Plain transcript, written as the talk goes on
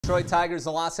Detroit Tigers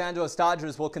and Los Angeles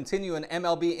Dodgers will continue an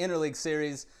MLB Interleague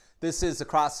Series. This is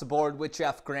Across the Board with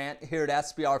Jeff Grant here at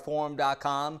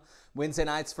SBRforum.com. Wednesday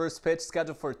night's first pitch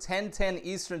scheduled for 10:10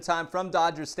 Eastern Time from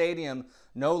Dodger Stadium.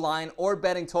 No line or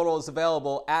betting total is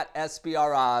available at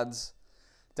SBRodds.com.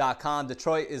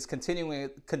 Detroit is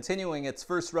continuing its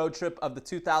first road trip of the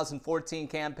 2014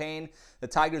 campaign. The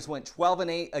Tigers went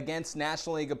 12-8 against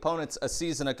National League opponents a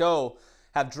season ago,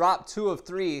 have dropped 2 of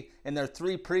 3 in their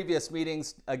 3 previous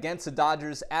meetings against the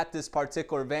Dodgers at this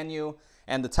particular venue.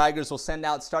 And the Tigers will send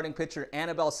out starting pitcher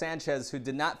Anibal Sanchez, who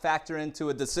did not factor into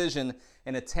a decision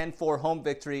in a 10-4 home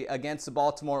victory against the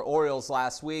Baltimore Orioles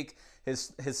last week.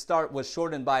 His start was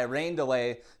shortened by a rain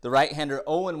delay. The right-hander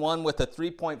 0-1 with a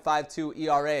 3.52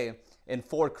 ERA in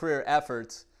 4 career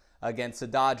efforts against the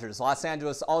Dodgers. Los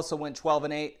Angeles also went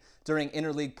 12-8 during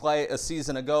interleague play a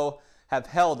season ago, have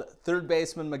held third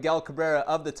baseman Miguel Cabrera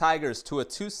of the Tigers to a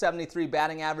 .273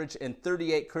 batting average in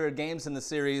 38 career games in the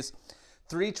series,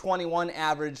 .321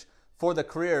 average for the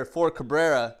career for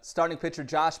Cabrera. Starting pitcher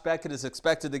Josh Beckett is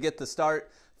expected to get the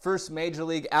start. First major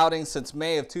league outing since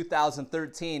May of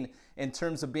 2013 in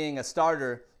terms of being a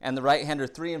starter, and the right-hander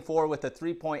 3-4 with a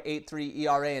 3.83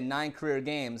 ERA in 9 career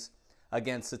games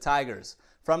against the Tigers.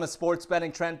 From a sports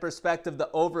betting trend perspective, the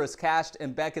over is cashed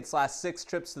in Beckett's last 6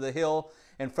 trips to the hill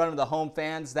in front of the home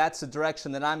fans. That's the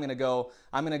direction that I'm going to go.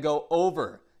 I'm going to go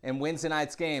over in Wednesday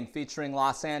night's game featuring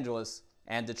Los Angeles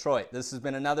and Detroit. This has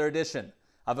been another edition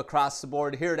of Across the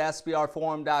Board here at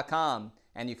SBRforum.com,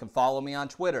 and you can follow me on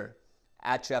Twitter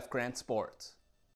at Jeff Grant Sports.